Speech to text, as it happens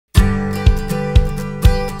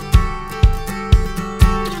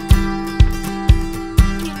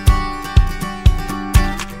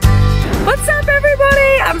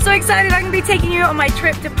excited. I'm gonna be taking you on my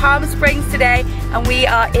trip to Palm Springs today, and we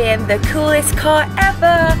are in the coolest car ever.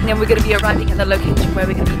 And then we're gonna be arriving at the location where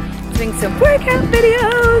we're gonna be doing some workout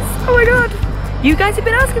videos. Oh my god, you guys have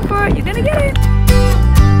been asking for it, you're gonna get it.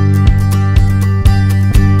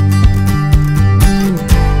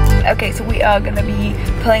 Okay, so we are gonna be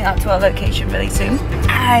pulling up to our location really soon,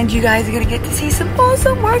 and you guys are gonna get to see some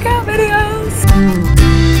awesome workout videos.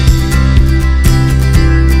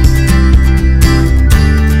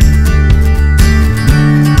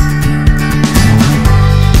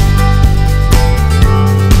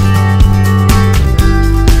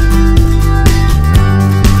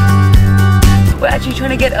 Actually trying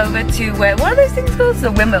to get over to where one of those things called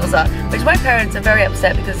the windmills are, which my parents are very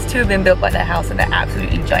upset because two have been built by their house and they're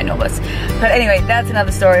absolutely ginormous. But anyway, that's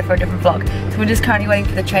another story for a different vlog. So we're just currently waiting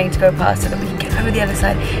for the train to go past so that we can get over the other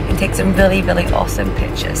side and take some really, really awesome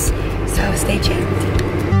pictures. So stay tuned.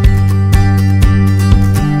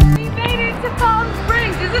 We made it to Palm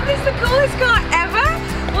Springs. Isn't this the coolest car ever?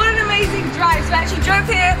 What an amazing drive. So I actually drove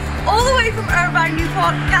here all the way from Irvine,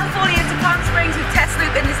 Newport, California to Palm Springs with Test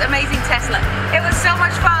Loop in this amazing Tesla. It was so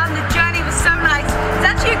much fun, the journey was so nice. It's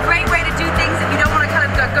actually a great way to do things if you don't want to kind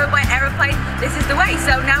of go by aeroplane. This is the way.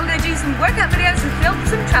 So now we're going to do some workout videos and film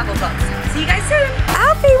some travel vlogs. See you guys soon.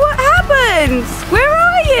 Alfie, what happened? Where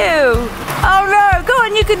are you? Oh no, go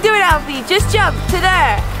on, you can do it, Alfie. Just jump to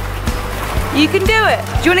there. You can do it.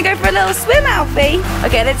 Do you want to go for a little swim, Alfie?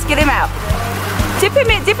 Okay, let's get him out. Dip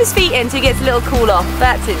him in, dip his feet in so he gets a little cool off.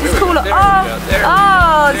 That's it, just cool off.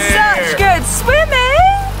 Oh, such good swimming.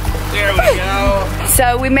 There we go.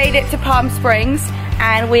 So we made it to Palm Springs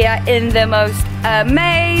and we are in the most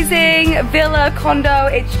amazing villa condo.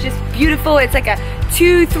 It's just beautiful. It's like a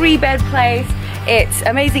 2-3 bed place. It's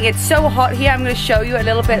amazing. It's so hot here. I'm going to show you a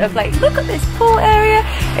little bit of like, look at this pool area.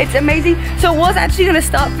 It's amazing. So I was actually going to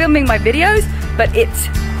start filming my videos, but it's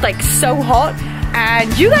like so hot.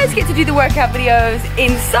 And you guys get to do the workout videos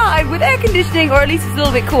inside with air conditioning, or at least it's a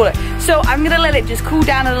little bit cooler. So I'm gonna let it just cool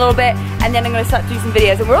down a little bit, and then I'm gonna start doing some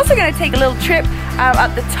videos. And we're also gonna take a little trip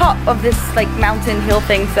at the top of this like mountain hill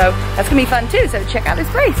thing, so that's gonna be fun too, so check out this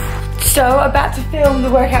place. So about to film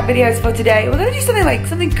the workout videos for today. We're gonna do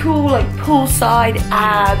something cool, like poolside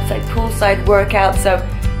abs, like poolside workouts. So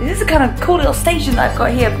this is a kind of cool little station that I've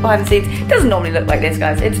got here behind the scenes. It doesn't normally look like this,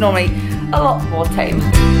 guys. It's normally a lot more tame.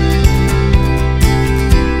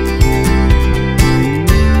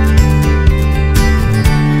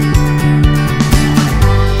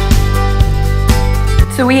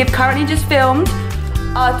 So we have currently just filmed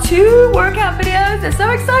our 2 workout videos. They're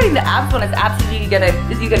so exciting. The abs one is absolutely gonna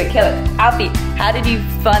kill it. Alfie, how did you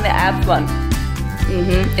find the abs one?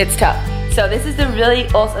 It's tough. So this is the really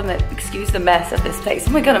awesome, excuse the mess of this place.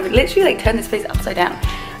 Oh my god, I'm literally like turned this place upside down.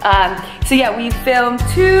 So yeah, we filmed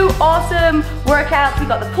 2 awesome workouts. We've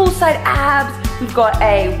got the poolside abs. We've got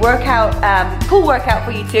a workout, pool workout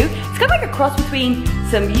for you too. It's kind of like a cross between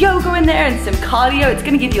some yoga in there and some cardio. It's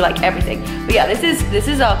gonna give you like everything. But yeah, this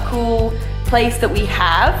is our cool place that we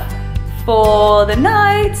have for the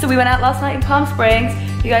night. So we went out last night in Palm Springs.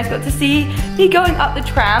 You guys got to see me going up the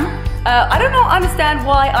tram. I don't understand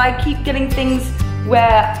why I keep getting things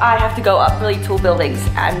where I have to go up really tall buildings,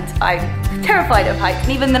 and I'm terrified of heights.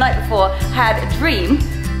 And even the night before, I had a dream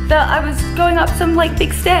that I was going up some like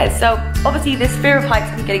big stairs. So obviously this fear of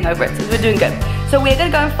heights, I'm getting over it, so we're doing good. So we're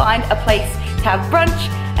gonna go and find a place to have brunch.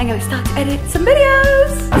 I'm gonna start to edit some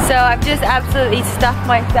videos. So I've just absolutely stuffed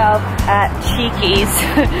myself at Cheeky's.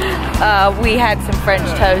 We had some French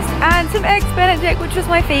toast and some eggs Benedict, which was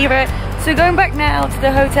my favorite. So going back now to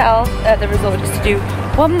the hotel at the resort just to do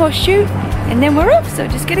one more shoot, and then we're off. So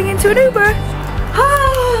just getting into an Uber.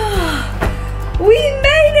 We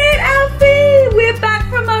made it, Alfie! We're back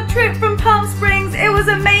from our trip from Palm Springs. It was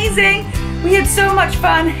amazing. We had so much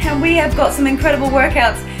fun, and we have got some incredible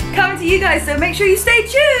workouts coming to you guys, so make sure you stay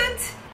tuned.